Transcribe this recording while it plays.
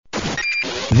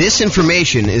This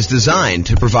information is designed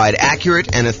to provide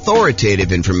accurate and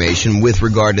authoritative information with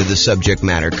regard to the subject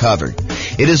matter covered.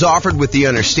 It is offered with the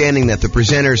understanding that the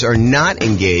presenters are not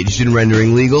engaged in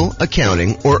rendering legal,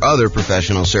 accounting, or other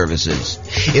professional services.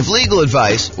 If legal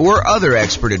advice or other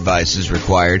expert advice is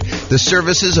required, the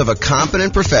services of a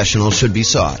competent professional should be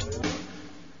sought.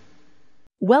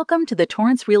 Welcome to the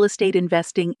Torrance Real Estate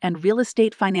Investing and Real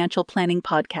Estate Financial Planning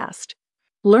Podcast.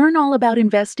 Learn all about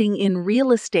investing in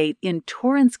real estate in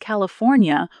Torrance,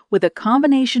 California, with a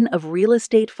combination of real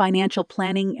estate financial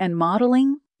planning and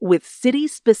modeling with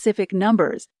city-specific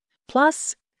numbers,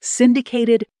 plus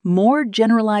syndicated, more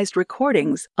generalized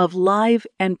recordings of live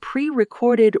and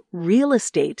pre-recorded real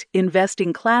estate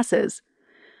investing classes,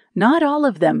 not all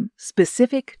of them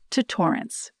specific to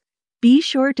Torrance. Be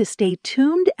sure to stay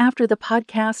tuned after the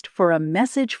podcast for a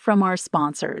message from our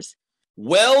sponsors.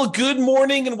 Well, good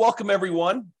morning and welcome,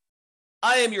 everyone.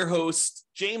 I am your host,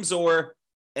 James Orr,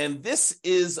 and this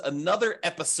is another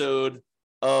episode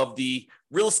of the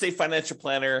Real Estate Financial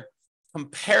Planner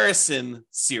comparison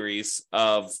series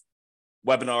of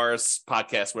webinars,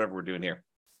 podcasts, whatever we're doing here.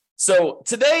 So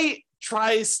today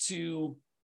tries to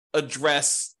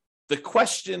address the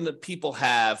question that people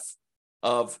have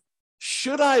of,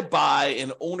 should I buy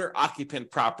an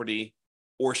owner-occupant property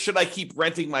or should I keep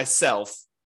renting myself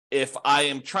if I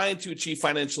am trying to achieve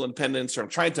financial independence or I'm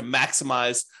trying to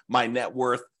maximize my net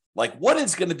worth? Like, what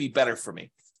is going to be better for me?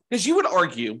 Because you would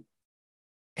argue,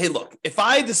 hey, look, if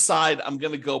I decide I'm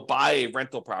going to go buy a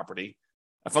rental property,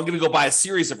 if I'm going to go buy a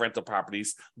series of rental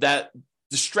properties, that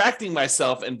distracting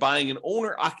myself and buying an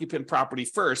owner-occupant property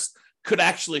first could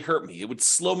actually hurt me. It would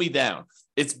slow me down.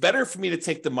 It's better for me to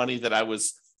take the money that I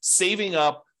was saving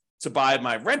up to buy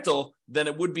my rental than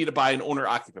it would be to buy an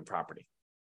owner-occupant property.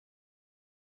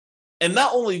 And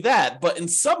not only that, but in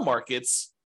some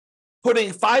markets, putting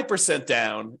 5%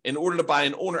 down in order to buy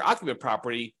an owner-occupant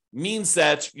property means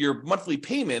that your monthly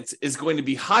payment is going to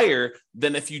be higher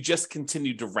than if you just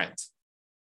continue to rent,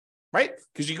 right?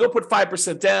 Because you go put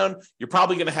 5% down, you're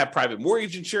probably going to have private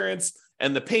mortgage insurance,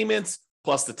 and the payments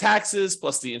plus the taxes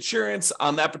plus the insurance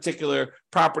on that particular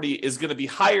property is going to be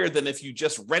higher than if you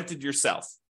just rented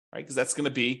yourself, right? Because that's going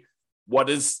to be what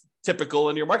is typical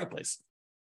in your marketplace.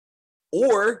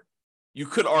 Or you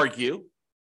could argue,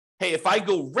 hey, if I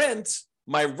go rent,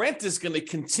 my rent is going to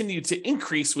continue to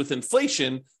increase with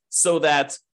inflation so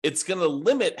that it's going to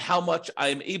limit how much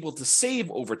I'm able to save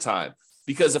over time.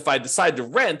 Because if I decide to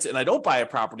rent and I don't buy a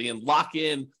property and lock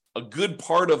in a good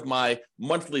part of my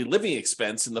monthly living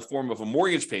expense in the form of a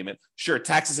mortgage payment, sure,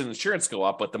 taxes and insurance go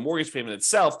up, but the mortgage payment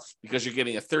itself, because you're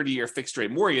getting a 30-year fixed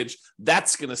rate mortgage,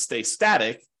 that's going to stay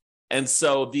static. And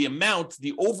so the amount,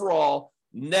 the overall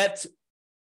net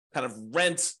kind of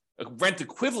rent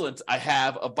equivalent I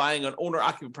have of buying an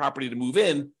owner-occupant property to move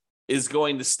in is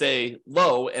going to stay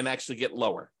low and actually get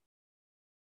lower.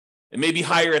 It may be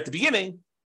higher at the beginning,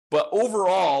 but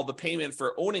overall, the payment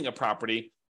for owning a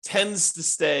property tends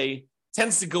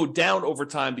to go down over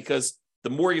time because the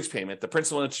mortgage payment, the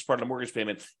principal and interest part of the mortgage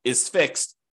payment, is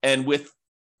fixed. And with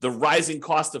the rising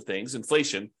cost of things,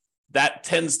 inflation, that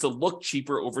tends to look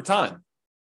cheaper over time.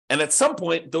 And at some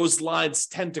point, those lines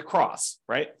tend to cross,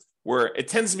 right? Where it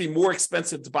tends to be more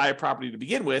expensive to buy a property to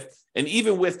begin with. And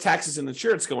even with taxes and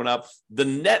insurance going up, the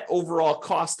net overall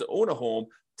cost to own a home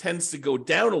tends to go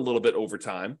down a little bit over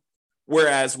time.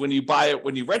 Whereas when you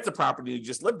rent the property and you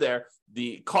just live there,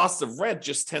 the cost of rent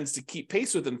just tends to keep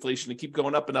pace with inflation and keep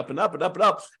going up and up and up and up and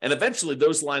up. And eventually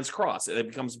those lines cross and it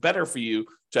becomes better for you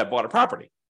to have bought a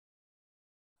property.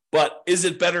 But is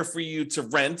it better for you to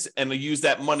rent and to use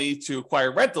that money to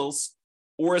acquire rentals?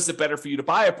 Or is it better for you to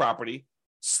buy a property,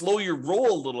 slow your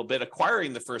roll a little bit,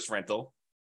 acquiring the first rental,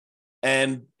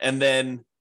 and then,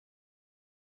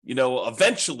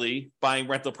 eventually buying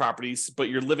rental properties, but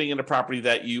you're living in a property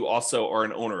that you also are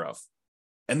an owner of?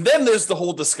 And then there's the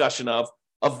whole discussion of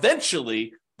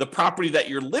eventually the property that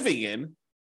you're living in,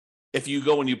 if you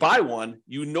go and you buy one,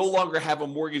 you no longer have a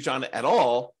mortgage on it at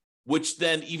all, which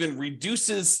then even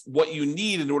reduces what you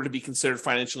need in order to be considered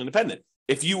financially independent.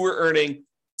 If you were earning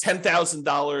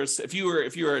 $10,000, if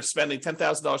you were spending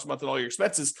 $10,000 a month on all your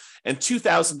expenses and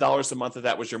 $2,000 a month of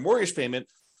that was your mortgage payment,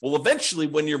 well, eventually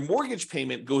when your mortgage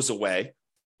payment goes away,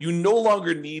 you no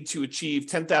longer need to achieve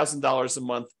 $10,000 a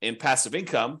month in passive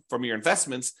income from your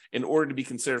investments in order to be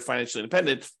considered financially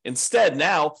independent. Instead,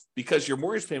 now, because your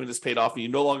mortgage payment is paid off and you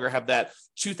no longer have that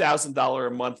 $2,000 a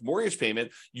month mortgage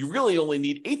payment, you really only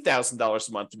need $8,000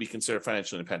 a month to be considered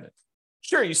financially independent.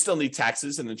 Sure, you still need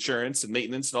taxes and insurance and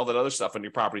maintenance and all that other stuff on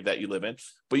your property that you live in,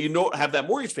 but you don't have that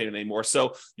mortgage payment anymore.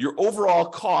 So your overall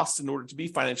costs in order to be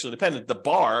financially independent, the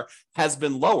bar has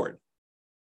been lowered.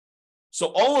 So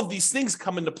all of these things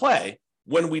come into play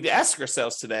when we ask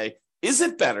ourselves today, is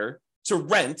it better to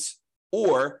rent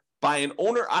or buy an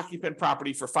owner-occupant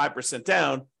property for 5%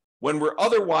 down when we're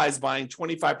otherwise buying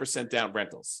 25% down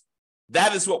rentals?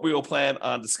 That is what we will plan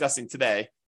on discussing today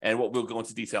and what we'll go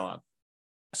into detail on.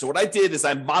 So what I did is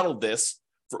I modeled this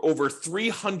for over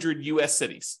 300 US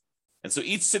cities. And so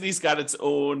each city's got its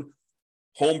own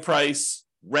home price,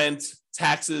 rent,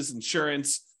 taxes,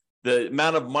 insurance. The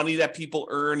amount of money that people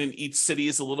earn in each city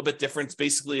is a little bit different. It's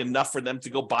basically enough for them to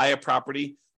go buy a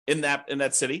property in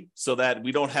that city, so that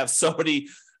we don't have somebody,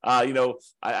 I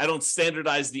don't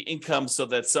standardize the income so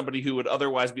that somebody who would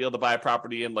otherwise be able to buy a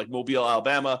property in like Mobile,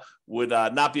 Alabama would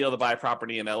not be able to buy a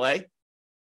property in LA.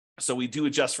 So we do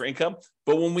adjust for income.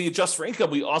 But when we adjust for income,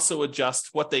 we also adjust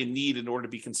what they need in order to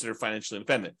be considered financially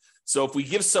independent. So if we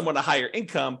give someone a higher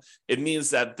income, it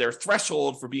means that their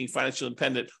threshold for being financially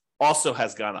independent also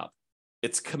has gone up.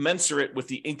 It's commensurate with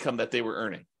the income that they were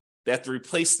earning. They have to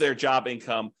replace their job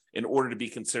income in order to be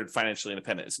considered financially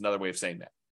independent. It's another way of saying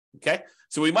that. Okay,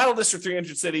 so we modeled this for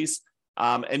 300 cities,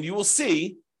 and you will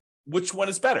see which one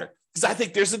is better. Because I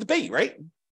think there's a debate, right?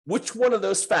 Which one of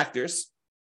those factors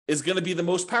is going to be the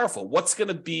most powerful? What's going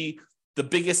to be the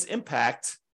biggest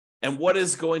impact, and what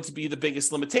is going to be the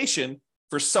biggest limitation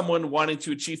for someone wanting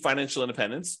to achieve financial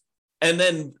independence? And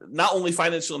then not only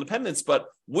financial independence, but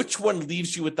which one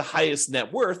leaves you with the highest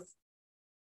net worth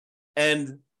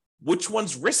and which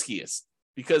one's riskiest?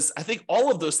 Because I think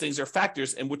all of those things are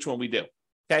factors in which one we do.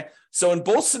 Okay, so in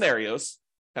both scenarios,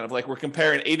 kind of like we're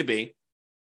comparing A to B,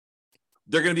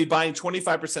 they're going to be buying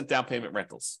 25% down payment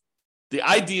rentals. The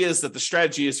idea is that the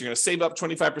strategy is you're going to save up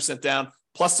 25% down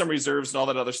plus some reserves and all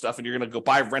that other stuff, and you're going to go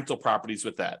buy rental properties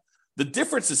with that. The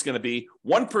difference is going to be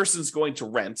one person's going to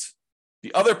rent,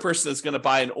 the other person is going to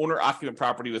buy an owner-occupant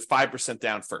property with 5%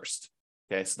 down first.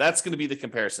 Okay, so that's going to be the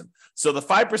comparison. So the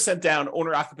 5% down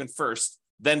owner-occupant first,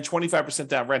 then 25%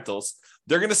 down rentals,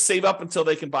 they're going to save up until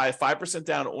they can buy a 5%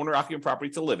 down owner-occupant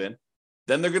property to live in.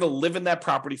 Then they're going to live in that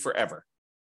property forever.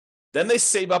 Then they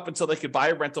save up until they could buy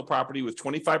a rental property with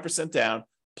 25% down,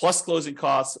 plus closing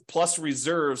costs, plus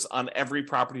reserves on every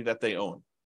property that they own,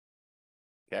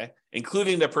 okay,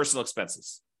 including their personal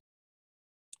expenses.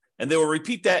 And they will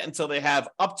repeat that until they have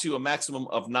up to a maximum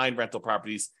of 9 rental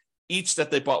properties, each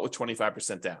that they bought with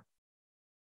 25% down.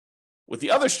 With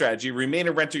the other strategy, remain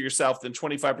a renter yourself, then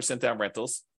 25% down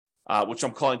rentals, which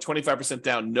I'm calling 25%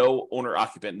 down, no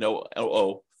owner-occupant, no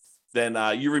OO. Then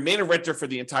you remain a renter for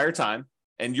the entire time,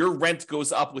 and your rent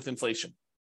goes up with inflation,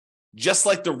 just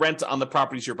like the rent on the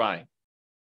properties you're buying.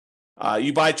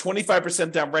 You buy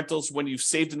 25% down rentals when you've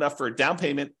saved enough for a down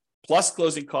payment, plus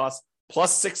closing costs,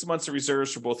 plus 6 months of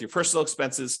reserves for both your personal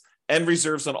expenses and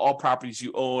reserves on all properties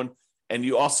you own. And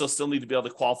you also still need to be able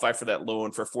to qualify for that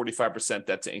loan for 45%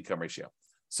 debt to income ratio.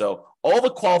 So all the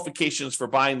qualifications for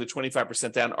buying the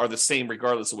 25% down are the same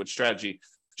regardless of which strategy.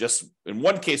 Just in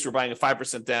one case, we're buying a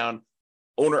 5% down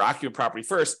owner-occupant property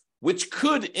first, which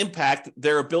could impact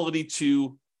their ability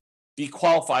to be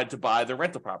qualified to buy the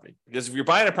rental property. Because if you're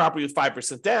buying a property with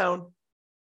 5% down,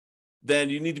 then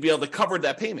you need to be able to cover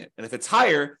that payment. And if it's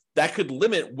higher, that could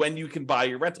limit when you can buy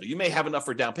your rental. You may have enough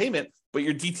for down payment, but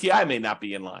your DTI may not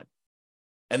be in line.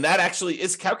 And that actually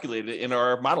is calculated in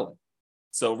our modeling.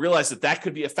 So realize that that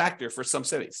could be a factor for some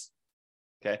cities.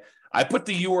 Okay, I put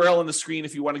the URL on the screen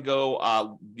if you want to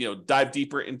go, dive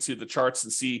deeper into the charts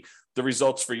and see the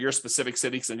results for your specific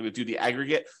city, because I'm going to do the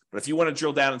aggregate. But if you want to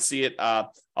drill down and see it,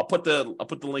 I'll put the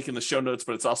link in the show notes,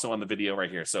 but it's also on the video right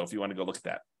here. So if you want to go look at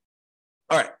that.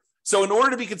 All right. So in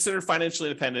order to be considered financially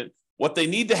independent, what they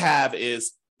need to have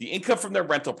is the income from their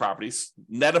rental properties,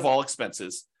 net of all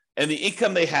expenses, and the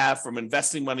income they have from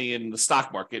investing money in the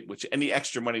stock market, which any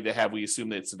extra money they have, we assume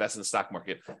that it's invested in the stock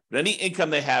market. But any income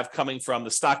they have coming from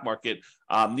the stock market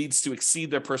needs to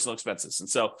exceed their personal expenses. And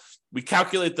so we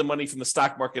calculate the money from the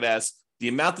stock market as the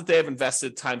amount that they have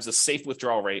invested times the safe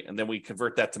withdrawal rate, and then we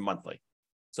convert that to monthly.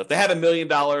 So if they have $1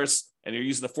 million and you're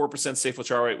using the 4% safe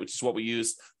withdrawal rate, which is what we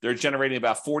use, they're generating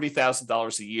about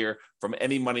 $40,000 a year from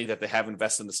any money that they have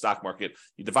invested in the stock market.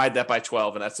 You divide that by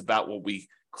 12, and that's about what we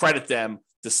credit them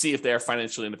to see if they are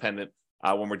financially independent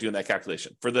when we're doing that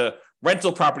calculation. For the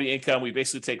rental property income, we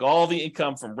basically take all the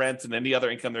income from rent and any other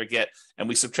income they get, and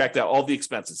we subtract out all the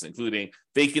expenses, including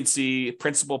vacancy,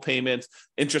 principal payment,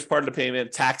 interest part of the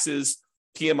payment, taxes,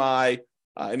 PMI,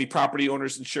 any property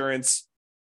owner's insurance,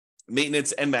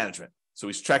 maintenance, and management. So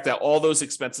we subtract out all those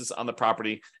expenses on the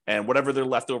property, and whatever they're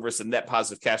left over is a net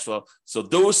positive cash flow. So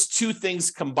those two things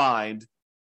combined,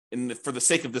 for the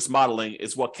sake of this modeling,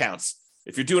 is what counts.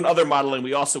 If you're doing other modeling,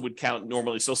 we also would count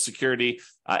normally Social Security,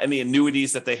 any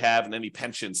annuities that they have, and any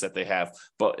pensions that they have.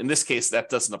 But in this case, that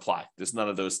doesn't apply. There's none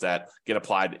of those that get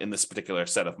applied in this particular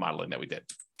set of modeling that we did.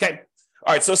 Okay.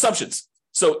 All right. So assumptions.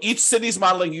 So each city's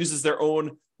modeling uses their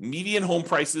own median home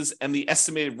prices and the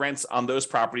estimated rents on those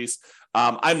properties.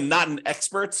 I'm not an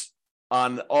expert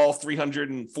on all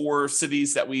 304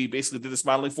 cities that we basically did this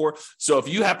modeling for. So if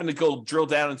you happen to go drill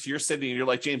down into your city and you're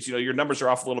like, James, your numbers are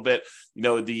off a little bit,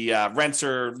 the rents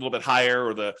are a little bit higher,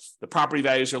 or the property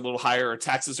values are a little higher, or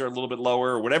taxes are a little bit lower,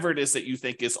 or whatever it is that you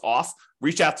think is off,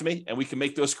 reach out to me and we can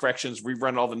make those corrections,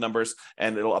 rerun all the numbers,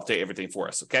 and it'll update everything for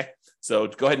us, okay? So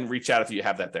go ahead and reach out if you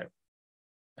have that there.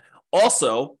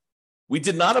 Also, we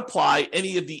did not apply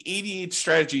any of the 88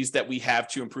 strategies that we have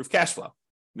to improve cash flow.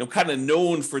 Kind of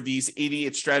known for these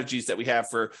 88 strategies that we have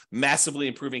for massively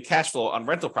improving cash flow on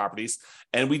rental properties.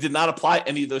 And we did not apply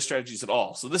any of those strategies at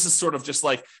all. So this is sort of just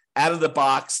like out of the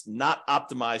box, not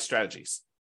optimized strategies.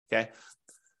 Okay.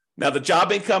 Now the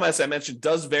job income, as I mentioned,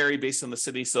 does vary based on the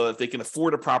city so that they can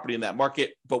afford a property in that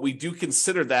market. But we do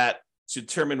consider that to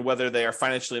determine whether they are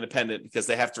financially independent, because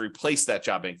they have to replace that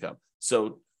job income.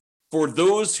 So for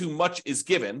those who much is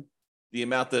given, the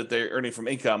amount that they're earning from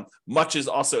income, much is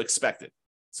also expected.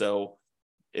 So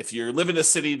if you live in a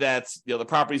city that the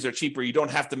properties are cheaper, you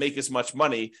don't have to make as much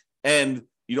money and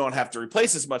you don't have to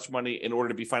replace as much money in order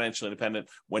to be financially independent.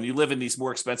 When you live in these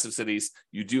more expensive cities,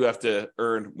 you do have to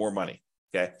earn more money.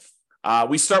 Okay.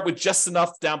 We start with just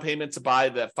enough down payment to buy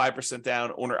that 5%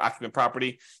 down owner-occupant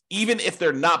property. Even if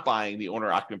they're not buying the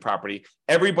owner-occupant property,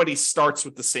 everybody starts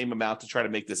with the same amount to try to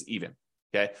make this even.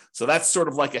 Okay, so that's sort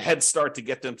of like a head start to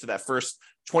get them to that first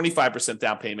 25%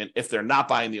 down payment if they're not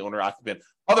buying the owner-occupant.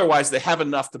 Otherwise, they have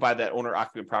enough to buy that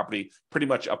owner-occupant property pretty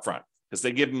much upfront, because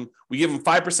we give them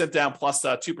 5% down plus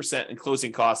 2% in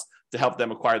closing costs to help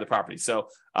them acquire the property. So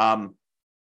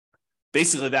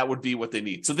basically, that would be what they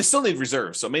need. So they still need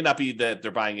reserves. So it may not be that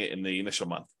they're buying it in the initial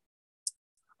month.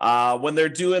 When they're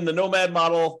doing the nomad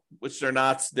model, which they're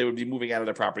not, they would be moving out of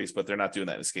their properties, but they're not doing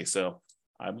that in this case. So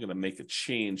I'm going to make a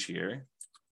change here.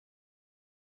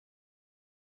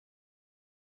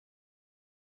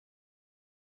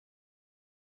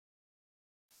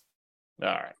 All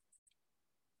right.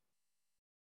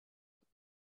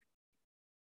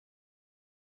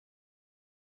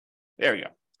 There we go.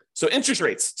 So interest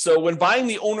rates. So when buying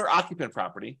the owner-occupant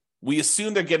property, we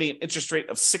assume they're getting an interest rate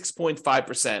of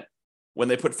 6.5% when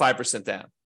they put 5% down.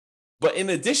 But in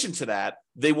addition to that,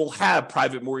 they will have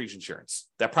private mortgage insurance.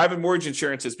 That private mortgage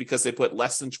insurance is because they put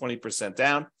less than 20%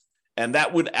 down, and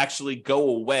that would actually go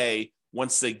away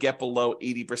once they get below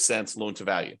 80% loan to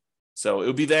value. So it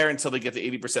would be there until they get to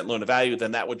 80% loan to value,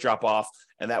 then that would drop off,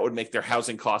 and that would make their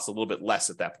housing costs a little bit less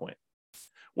at that point.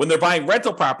 When they're buying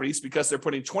rental properties, because they're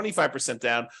putting 25%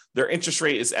 down, their interest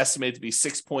rate is estimated to be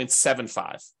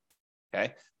 6.75.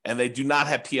 Okay. And they do not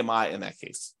have PMI in that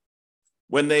case.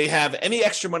 When they have any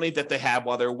extra money that they have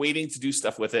while they're waiting to do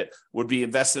stuff with it, would be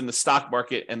invested in the stock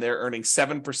market, and they're earning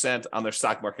 7% on their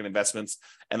stock market investments.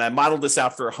 And I modeled this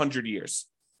out for 100 years.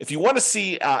 If you want to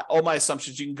see all my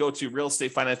assumptions, you can go to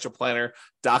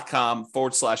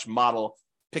realestatefinancialplanner.com/model,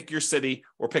 pick your city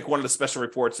or pick one of the special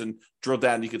reports and drill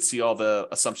down. You can see all the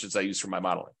assumptions I use for my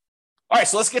modeling. All right,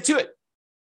 so let's get to it.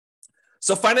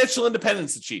 So financial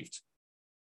independence achieved.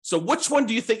 So which one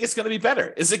do you think is going to be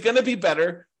better? Is it going to be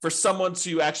better for someone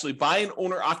to actually buy an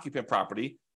owner-occupant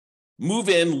property, move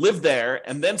in, live there,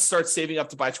 and then start saving up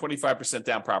to buy 25%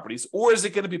 down properties? Or is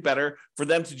it going to be better for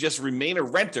them to just remain a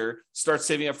renter, start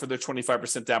saving up for their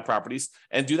 25% down properties,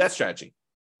 and do that strategy?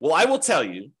 Well, I will tell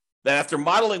you that after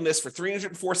modeling this for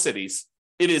 304 cities,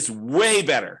 it is way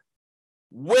better,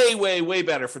 way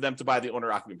better for them to buy the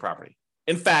owner-occupant property.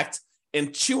 In fact,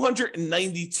 in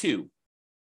 292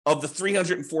 of the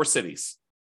 304 cities,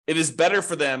 it is better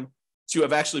for them to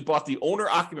have actually bought the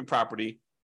owner-occupant property,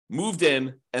 moved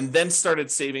in, and then started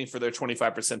saving for their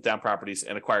 25% down properties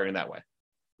and acquiring that way.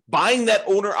 Buying that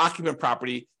owner-occupant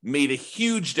property made a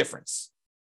huge difference.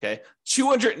 Okay,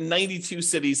 292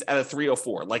 cities out of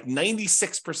 304, like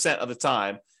 96% of the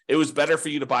time, it was better for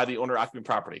you to buy the owner-occupant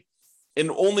property. In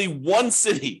only one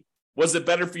city was it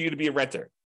better for you to be a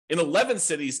renter. In 11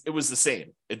 cities, it was the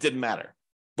same. It didn't matter.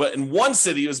 But in one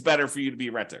city, it was better for you to be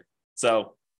a renter.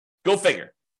 So go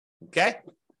figure. Okay.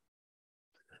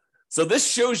 So this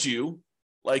shows you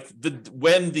like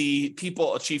when the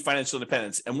people achieve financial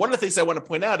independence. And one of the things I want to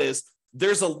point out is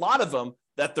there's a lot of them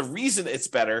that the reason it's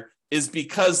better is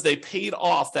because they paid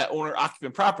off that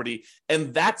owner-occupant property,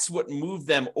 and that's what moved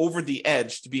them over the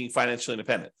edge to being financially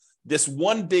independent. This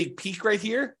one big peak right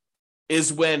here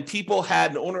is when people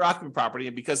had an owner-occupant property,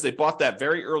 and because they bought that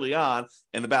very early on,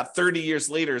 and about 30 years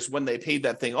later is when they paid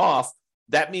that thing off,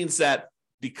 that means that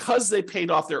because they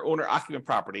paid off their owner-occupant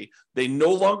property, they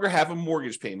no longer have a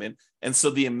mortgage payment, and so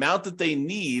the amount that they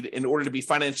need in order to be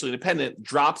financially independent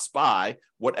drops by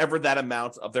whatever that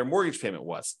amount of their mortgage payment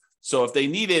was. So if they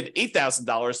needed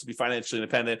 $8,000 to be financially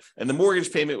independent and the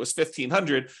mortgage payment was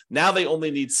 $1,500, now they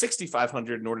only need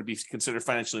 $6,500 in order to be considered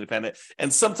financially independent.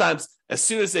 And sometimes as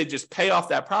soon as they just pay off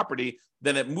that property,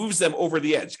 then it moves them over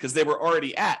the edge because they were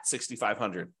already at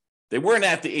 $6,500. They weren't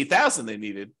at the $8,000 they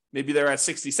needed. Maybe they're at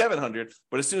 $6,700,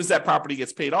 but as soon as that property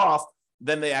gets paid off,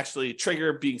 then they actually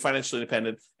trigger being financially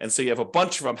independent. And so you have a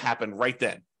bunch of them happen right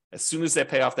then, as soon as they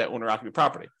pay off that owner-occupant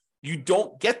property. You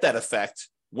don't get that effect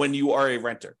when you are a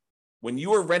renter. When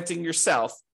you are renting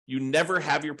yourself, you never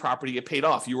have your property get paid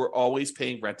off. You are always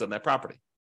paying rent on that property.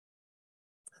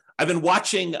 I've been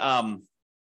watching a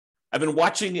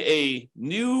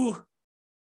new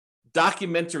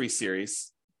documentary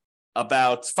series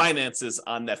about finances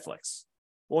on Netflix.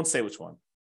 I won't say which one,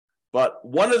 but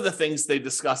one of the things they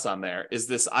discuss on there is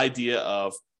this idea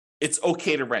of it's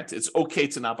okay to rent. It's okay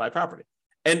to not buy property.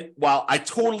 And while I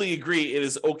totally agree it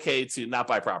is okay to not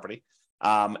buy property,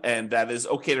 and that is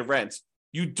okay to rent,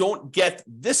 you don't get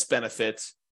this benefit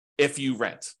if you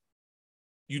rent.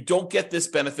 You don't get this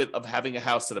benefit of having a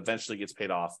house that eventually gets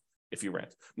paid off if you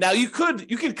rent. Now, you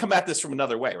could come at this from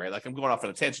another way, right? Like I'm going off on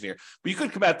a tangent here, but you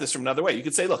could come at this from another way. You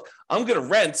could say, look, I'm going to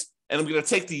rent and I'm going to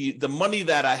take the money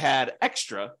that I had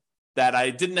extra that I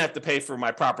didn't have to pay for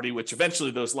my property, which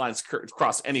eventually those lines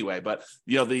cross anyway. But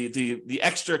the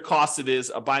extra cost it is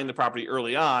of buying the property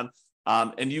early on,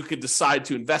 and you could decide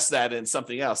to invest that in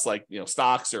something else like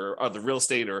stocks or other real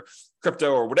estate or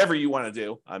crypto or whatever you want to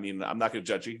do. I mean, I'm not going to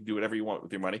judge you. You can do whatever you want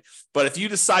with your money. But if you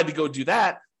decide to go do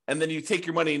that, and then you take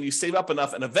your money and you save up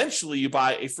enough, and eventually you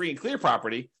buy a free and clear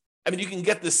property, I mean, you can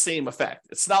get the same effect.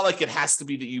 It's not like it has to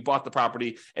be that you bought the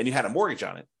property and you had a mortgage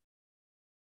on it.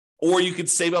 Or you could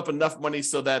save up enough money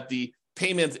so that the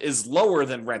payment is lower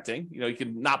than renting. You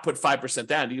can not put 5%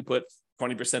 down. You can put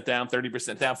 20% down,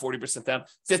 30% down, 40% down,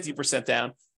 50%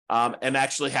 down, and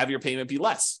actually have your payment be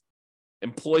less.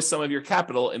 Employ some of your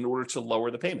capital in order to lower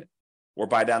the payment, or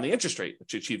buy down the interest rate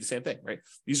to achieve the same thing, right?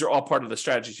 These are all part of the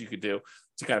strategies you could do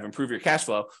to kind of improve your cash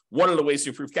flow. One of the ways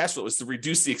to improve cash flow is to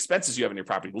reduce the expenses you have in your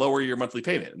property, lower your monthly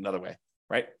payment, another way,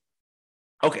 right?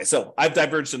 Okay, so I've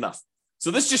diverged enough. So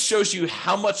this just shows you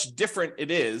how much different it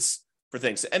is for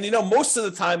things. And most of the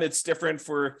time it's different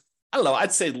for, I don't know,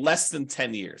 I'd say less than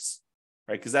 10 years,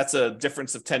 right? Because that's a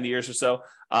difference of 10 years or so.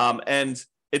 And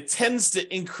it tends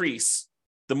to increase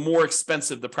the more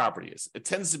expensive the property is. It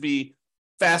tends to be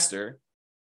faster,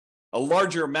 a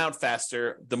larger amount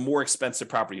faster, the more expensive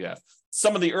property you have.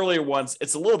 Some of the earlier ones,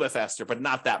 it's a little bit faster, but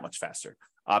not that much faster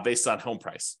based on home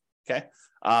price, okay?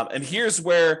 And here's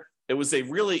where it was a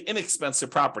really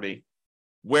inexpensive property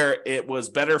where it was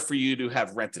better for you to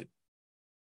have rented.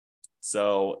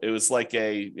 So it was like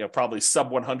a probably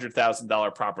sub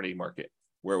 $100,000 property market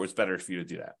where it was better for you to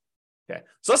do that. Okay,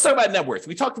 so let's talk about net worth.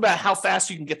 We talked about how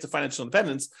fast you can get to financial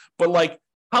independence, but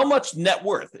how much net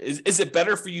worth? Is it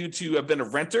better for you to have been a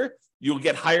renter? You'll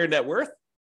get higher net worth?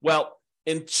 Well,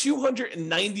 in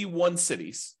 291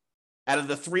 cities out of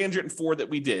the 304 that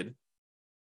we did,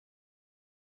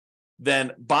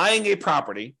 then buying a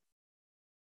property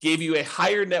gave you a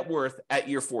higher net worth at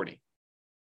year 40.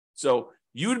 So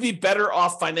you would be better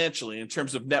off financially in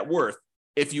terms of net worth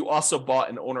if you also bought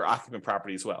an owner-occupant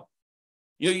property as well.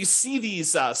 You see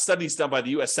these studies done by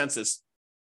the U.S. Census,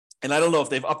 and I don't know if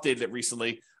they've updated it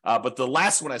recently, but the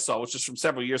last one I saw, which is from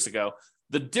several years ago,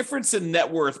 the difference in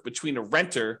net worth between a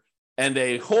renter and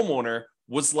a homeowner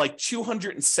was like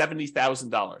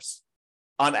 $270,000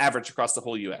 on average across the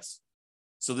whole U.S.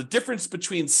 So the difference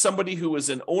between somebody who is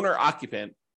an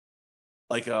owner-occupant,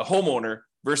 like a homeowner,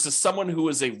 versus someone who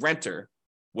is a renter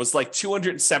was like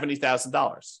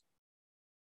 $270,000.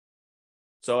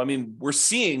 So, I mean, we're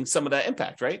seeing some of that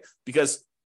impact, right? Because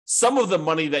some of the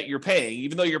money that you're paying,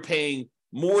 even though you're paying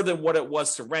more than what it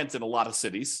was to rent in a lot of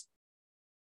cities,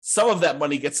 some of that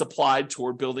money gets applied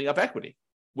toward building up equity,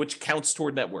 which counts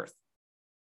toward net worth,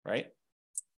 right?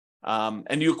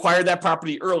 And you acquired that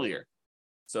property earlier.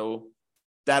 So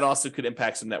that also could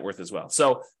impact some net worth as well.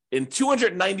 So in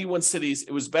 291 cities,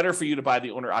 it was better for you to buy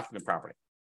the owner-occupant property.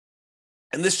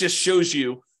 And this just shows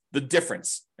you the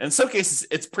difference. And in some cases,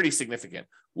 it's pretty significant,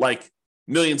 like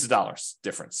millions of dollars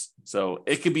difference. So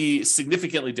it could be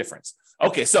significantly different.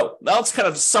 Okay, so now let's kind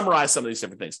of summarize some of these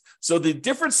different things. So the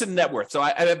difference in net worth. So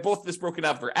I have both this broken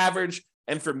out for average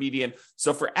and for median.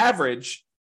 So for average,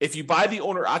 if you buy the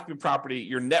owner-occupant property,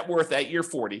 your net worth at year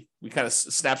 40, we kind of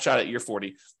snapshot at year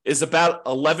 40, is about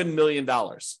 $11 million.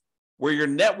 Where your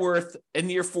net worth in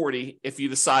year 40, if you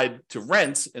decide to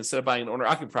rent instead of buying an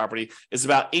owner-occupant property, is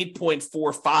about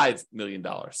 $8.45 million.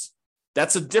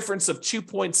 That's a difference of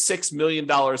 $2.6 million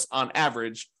on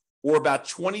average, or about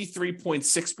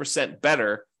 23.6%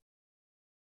 better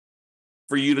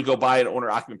for you to go buy an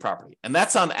owner-occupant property. And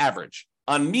that's on average.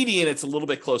 On median, it's a little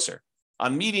bit closer.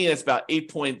 On median, it's about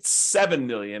 8.7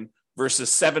 million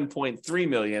versus 7.3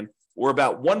 million, or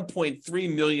about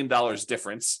 $1.3 million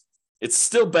difference. It's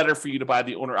still better for you to buy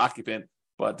the owner-occupant,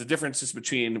 but the difference is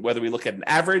between whether we look at an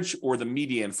average or the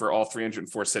median for all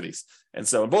 304 cities. And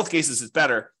so in both cases, it's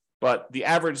better, but the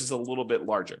average is a little bit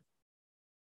larger.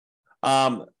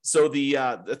 So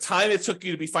the time it took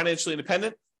you to be financially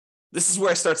independent, this is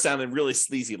where I start sounding really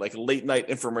sleazy, like a late night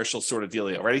infomercial sort of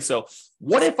dealio. Ready? So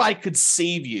what if I could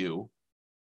save you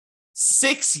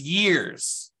 6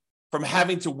 years from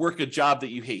having to work a job that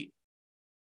you hate?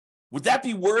 Would that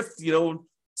be worth,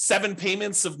 7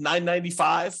 payments of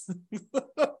 $995?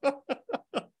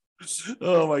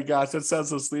 Oh my gosh, that sounds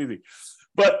so sleazy.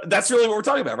 But that's really what we're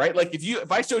talking about, right? Like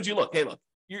if I showed you, look,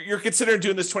 you're considering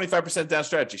doing this 25% down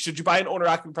strategy. Should you buy an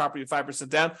owner-occupant property at 5%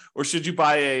 down, or should you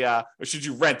buy or should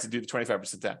you rent to do the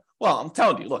 25% down? Well, I'm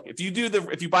telling you, look,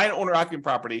 if you buy an owner-occupant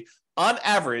property, on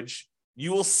average,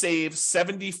 you will save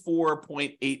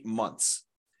 74.8 months.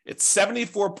 It's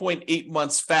 74.8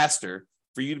 months faster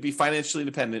for you to be financially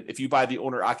independent if you buy the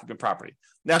owner-occupant property.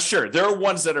 Now, sure, there are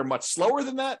ones that are much slower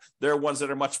than that. There are ones that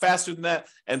are much faster than that.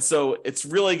 And so it's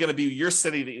really going to be your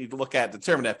city that you need to look at and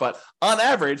determine that. But on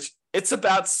average, it's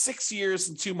about 6 years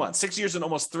and 2 months, 6 years and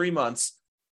almost 3 months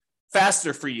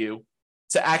faster for you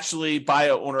to actually buy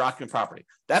an owner-occupant property.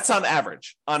 That's on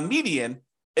average. On median,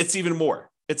 it's even more.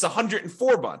 It's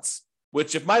 104 months.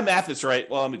 Which, if my math is right,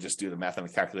 well, let me just do the math on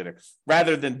the calculator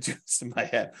rather than do this in my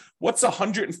head. What's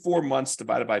 104 months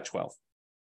divided by 12?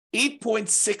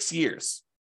 8.6 years.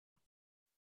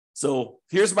 So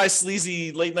here's my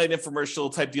sleazy late night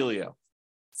infomercial type dealio.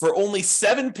 For only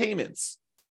 7 payments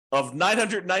of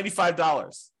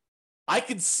 $995, I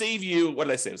could save you, what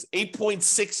did I say? It was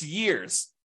 8.6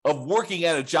 years of working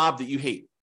at a job that you hate.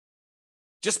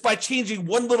 Just by changing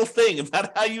one little thing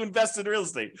about how you invest in real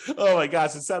estate. Oh my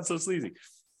gosh, it sounds so sleazy.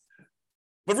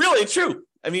 But really, it's true.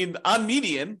 I mean, on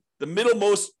median, the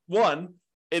middlemost one,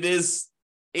 it is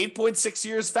 8.6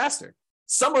 years faster.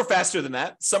 Some are faster than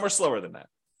that. Some are slower than that.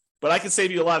 But I can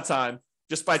save you a lot of time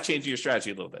just by changing your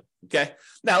strategy a little bit. Okay.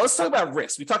 Now let's talk about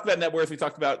risk. We talked about net worth. We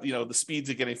talked about, the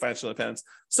speeds of getting financial independence.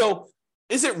 So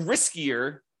is it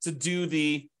riskier to do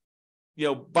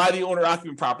buy the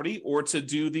owner-occupant property or to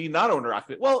do the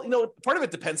non-owner-occupant? Well, part of it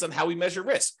depends on how we measure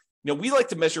risk. We like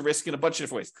to measure risk in a bunch of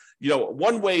different ways.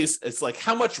 One way is it's like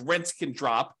how much rent can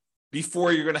drop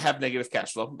before you're going to have negative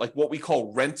cash flow, like what we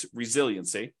call rent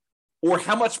resiliency, or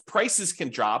how much prices can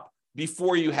drop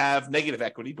before you have negative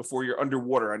equity, before you're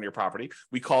underwater on your property.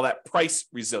 We call that price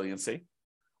resiliency.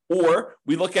 Or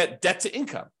we look at debt to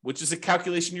income, which is a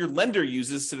calculation your lender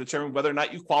uses to determine whether or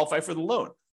not you qualify for the loan.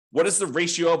 What is the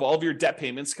ratio of all of your debt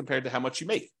payments compared to how much you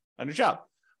make on your job?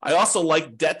 I also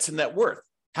like debt to net worth,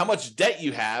 how much debt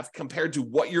you have compared to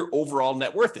what your overall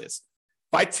net worth is.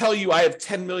 If I tell you I have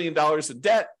 $10 million in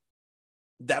debt,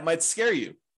 that might scare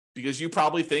you because you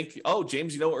probably think, oh,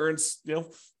 James, earns,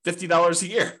 $50 a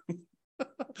year.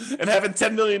 And having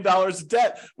 $10 million of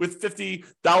debt with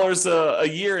 $50 a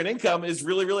year in income is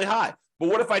really, really high. But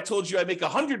what if I told you I make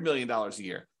 $100 million a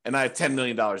year and I have $10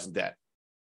 million in debt?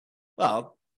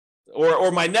 Well,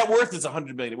 or my net worth is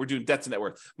 $100 million. We're doing debt to net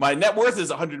worth. My net worth is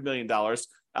 $100 million,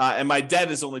 and my debt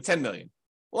is only $10 million.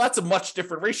 Well, that's a much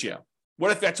different ratio.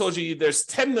 What if I told you there's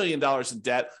 $10 million in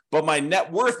debt, but my net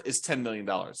worth is $10 million?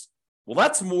 Well,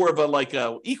 that's more of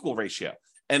a equal ratio.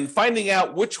 And finding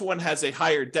out which one has a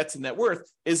higher debt to net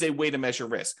worth is a way to measure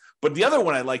risk. But the other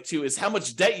one I like too is how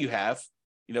much debt you have,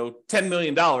 $10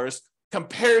 million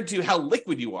compared to how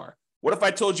liquid you are. What if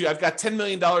I told you I've got $10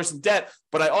 million in debt,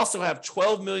 but I also have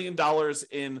 $12 million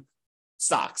in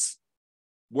stocks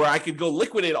where I could go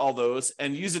liquidate all those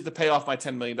and use it to pay off my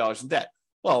 $10 million in debt?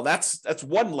 Well, that's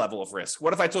one level of risk.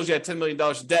 What if I told you I had $10 million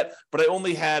in debt, but I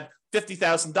only had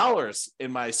 $50,000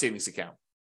 in my savings account?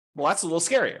 Well, that's a little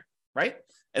scarier, right?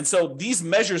 And so these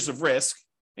measures of risk,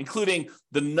 including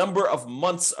the number of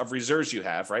months of reserves you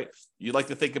have, right? You like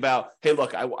to think about, hey,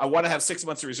 look, I want to have 6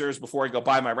 months of reserves before I go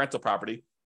buy my rental property.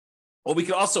 Well, we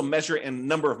can also measure it in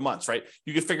number of months, right?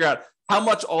 You can figure out how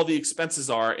much all the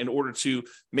expenses are in order to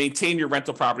maintain your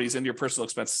rental properties and your personal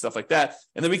expenses, stuff like that.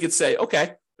 And then we could say,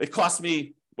 okay, it cost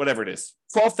me whatever it is,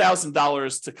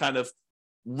 $12,000 to kind of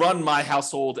run my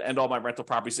household and all my rental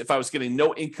properties if I was getting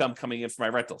no income coming in for my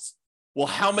rentals? Well,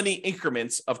 how many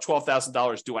increments of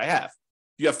 $12,000 do I have?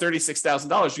 If you have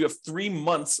 $36,000, you have 3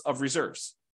 months of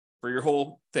reserves for your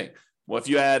whole thing. Well, if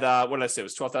you had, what did I say? It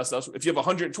was $12,000. If you have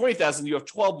 $120,000, you have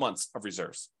 12 months of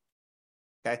reserves.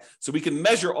 Okay. So we can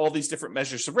measure all these different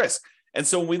measures of risk. And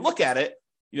so when we look at it,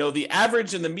 the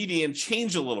average and the median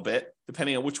change a little bit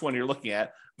depending on which one you're looking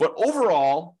at. But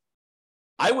overall,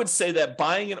 I would say that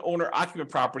buying an owner-occupant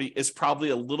property is probably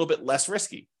a little bit less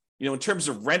risky. In terms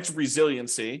of rent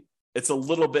resiliency, it's a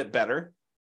little bit better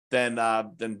than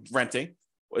renting.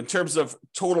 In terms of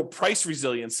total price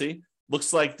resiliency,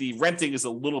 looks like the renting is a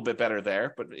little bit better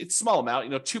there, but it's a small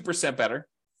amount, 2% better.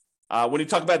 When you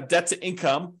talk about debt to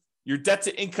income, your debt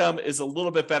to income is a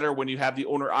little bit better when you have the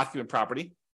owner-occupant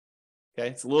property. Okay,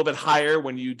 it's a little bit higher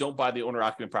when you don't buy the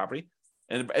owner-occupant property.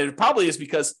 And it probably is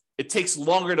because it takes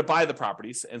longer to buy the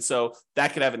properties. And so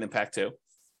that could have an impact too.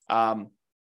 And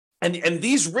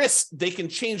these risks, they can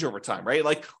change over time, right?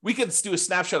 Like we could do a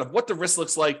snapshot of what the risk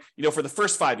looks like, for the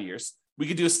first 5 years. We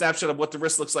could do a snapshot of what the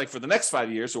risk looks like for the next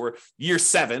 5 years or year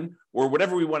 7 or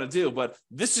whatever we want to do. But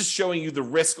this is showing you the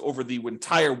risk over the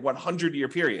entire 100-year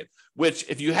period, which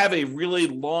if you have a really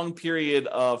long period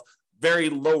of very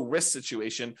low risk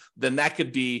situation, then that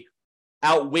could be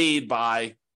outweighed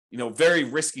by, very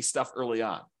risky stuff early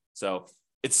on. So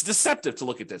it's deceptive to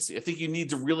look at this. I think you need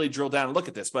to really drill down and look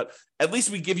at this, but at least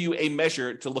we give you a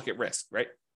measure to look at risk, right?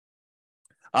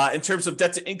 In terms of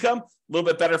debt to income, a little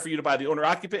bit better for you to buy the owner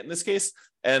occupant in this case.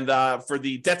 And for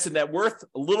the debt to net worth,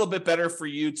 a little bit better for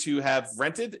you to have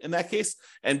rented in that case.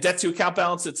 And debt to account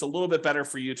balance, it's a little bit better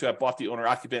for you to have bought the owner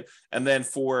occupant. And then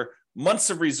for months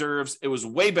of reserves, it was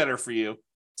way better for you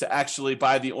to actually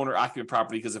buy the owner occupant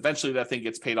property because eventually that thing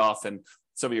gets paid off and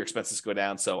some of your expenses go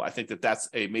down. So I think that that's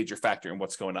a major factor in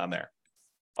what's going on there.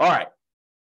 All right.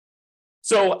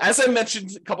 So as I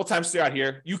mentioned a couple times throughout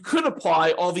here, you could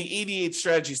apply all the 88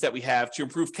 strategies that we have to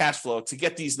improve cash flow to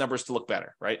get these numbers to look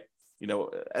better, right?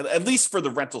 At least for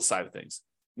the rental side of things.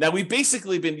 Now, we've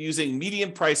basically been using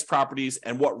median price properties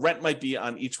and what rent might be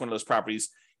on each one of those properties.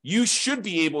 You should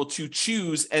be able to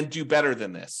choose and do better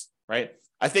than this, right?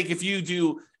 I think if you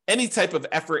do any type of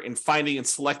effort in finding and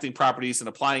selecting properties and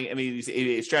applying any of these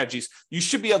 88 strategies, you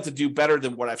should be able to do better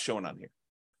than what I've shown on here.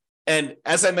 And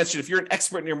as I mentioned, if you're an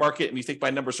expert in your market and you think my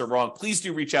numbers are wrong, please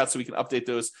do reach out so we can update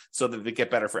those so that they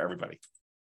get better for everybody.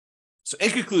 So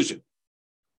in conclusion,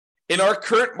 in our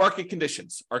current market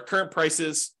conditions, our current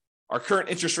prices, our current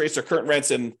interest rates, our current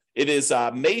rents, and it is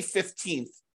May 15th,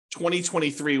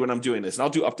 2023 when I'm doing this, and I'll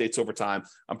do updates over time.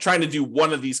 I'm trying to do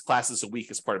one of these classes a week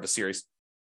as part of a series.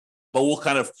 But we'll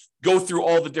kind of go through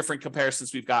all the different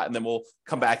comparisons we've got, and then we'll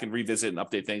come back and revisit and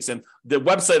update things. And the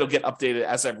website will get updated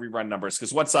as I rerun numbers,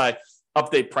 because once I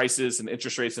update prices and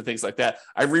interest rates and things like that,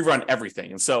 I rerun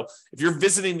everything. And so if you're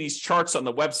visiting these charts on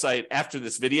the website after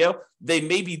this video, they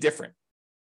may be different.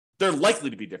 They're likely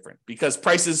to be different because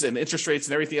prices and interest rates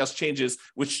and everything else changes,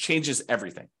 which changes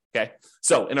everything. Okay.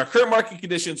 So in our current market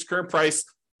conditions, current price,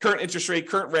 current interest rate,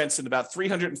 current rents in about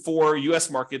 304 US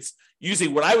markets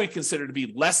using what I would consider to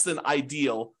be less than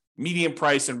ideal median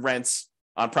price and rents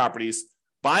on properties,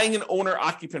 buying an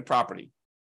owner-occupant property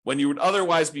when you would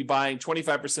otherwise be buying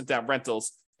 25% down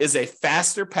rentals is a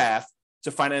faster path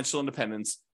to financial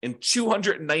independence in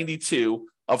 292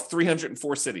 of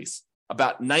 304 cities,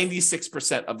 about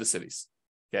 96% of the cities.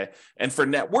 Okay. And for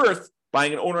net worth,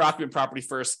 buying an owner-occupant property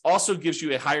first also gives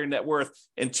you a higher net worth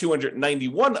in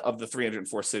 291 of the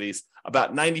 304 cities,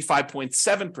 about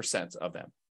 95.7% of them.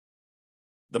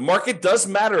 The market does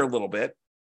matter a little bit,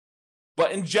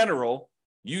 but in general,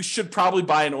 you should probably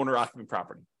buy an owner-occupant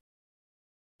property.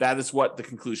 That is what the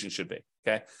conclusion should be,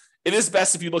 okay? It is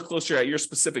best if you look closer at your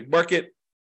specific market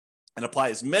and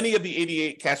apply as many of the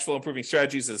 88 cash flow improving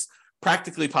strategies as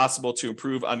practically possible to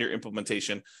improve on your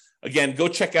implementation. Again, go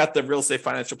check out the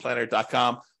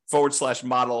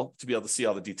realestateFinancialPlanner.com/model to be able to see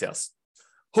all the details.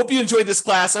 Hope you enjoyed this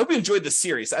class. I hope you enjoyed this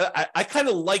series. I kind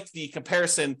of like the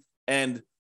comparison and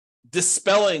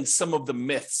dispelling some of the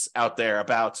myths out there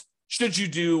about should you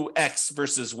do X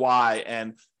versus Y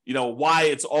and why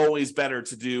it's always better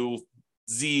to do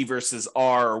Z versus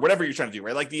R or whatever you're trying to do,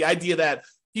 right? Like the idea that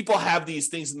people have these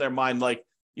things in their mind like,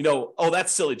 oh,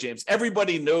 that's silly, James.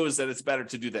 Everybody knows that it's better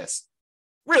to do this.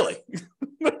 Really?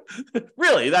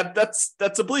 Really? That's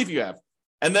a belief you have.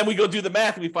 And then we go do the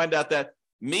math and we find out that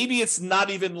maybe it's not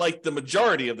even like the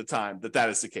majority of the time that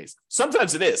is the case.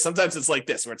 Sometimes it is. Sometimes it's like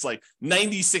this, where it's like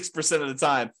 96% of the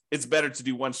time, it's better to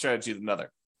do one strategy than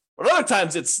another. But other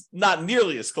times it's not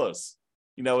nearly as close.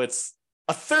 It's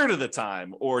a third of the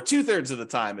time or 2/3 of the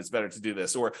time it's better to do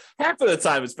this, or half of the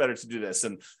time it's better to do this.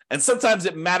 And sometimes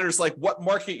it matters like what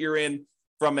market you're in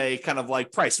from a kind of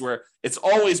like price, where it's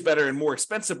always better in more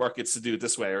expensive markets to do it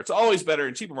this way, or it's always better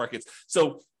in cheaper markets.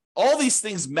 So all these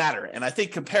things matter. And I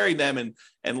think comparing them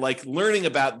and like learning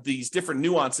about these different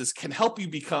nuances can help you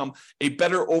become a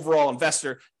better overall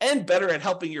investor and better at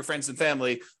helping your friends and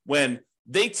family when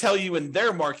they tell you in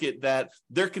their market that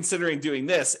they're considering doing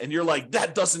this. And you're like,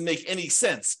 that doesn't make any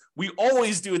sense. We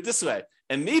always do it this way.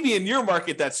 And maybe in your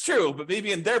market, that's true, but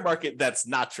maybe in their market, that's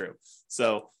not true.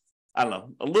 So I don't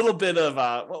know, a little bit of,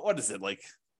 what is it? Like,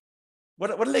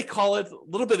 what do they call it? A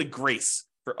little bit of grace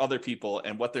for other people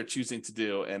and what they're choosing to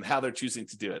do and how they're choosing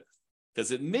to do it.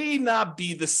 Because it may not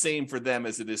be the same for them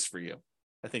as it is for you.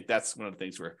 I think that's one of the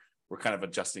things we're kind of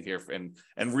adjusting here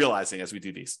and realizing as we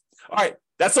do these. All right,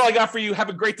 that's all I got for you. Have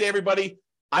a great day, everybody.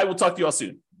 I will talk to you all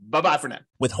soon. Bye-bye for now.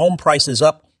 With home prices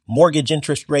up, mortgage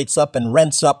interest rates up, and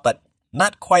rents up, but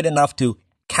not quite enough to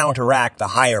counteract the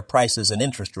higher prices and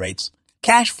interest rates,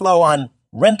 cash flow on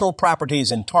rental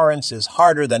properties in Torrance is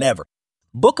harder than ever.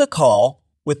 Book a call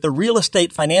with the Real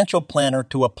Estate Financial Planner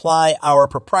to apply our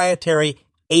proprietary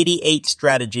 88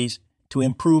 strategies to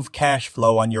improve cash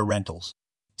flow on your rentals.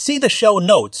 See the show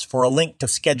notes for a link to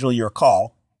schedule your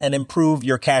call and improve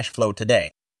your cash flow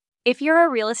today. If you're a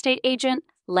real estate agent,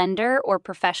 lender, or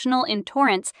professional in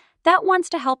Torrance that wants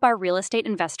to help our real estate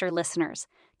investor listeners,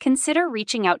 consider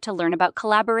reaching out to learn about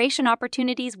collaboration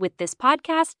opportunities with this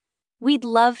podcast. We'd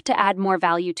love to add more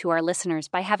value to our listeners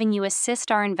by having you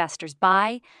assist our investors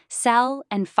buy, sell,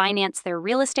 and finance their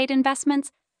real estate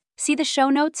investments. See the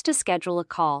show notes to schedule a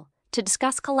call to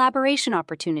discuss collaboration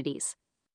opportunities.